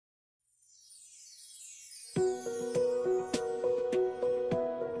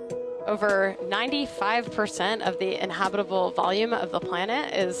over 95% of the inhabitable volume of the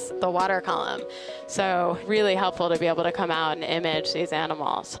planet is the water column. So really helpful to be able to come out and image these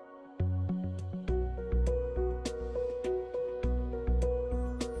animals.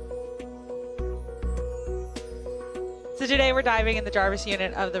 So today we're diving in the Jarvis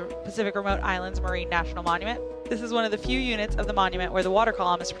Unit of the Pacific Remote Islands Marine National Monument. This is one of the few units of the monument where the water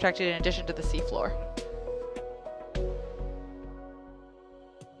column is protected in addition to the seafloor.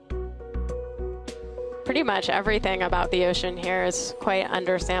 Pretty much everything about the ocean here is quite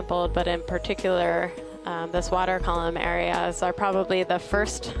undersampled, but in particular, this water column areas are probably the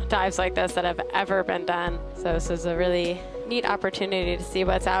first dives like this that have ever been done. So this is a really neat opportunity to see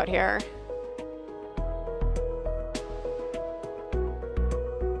what's out here.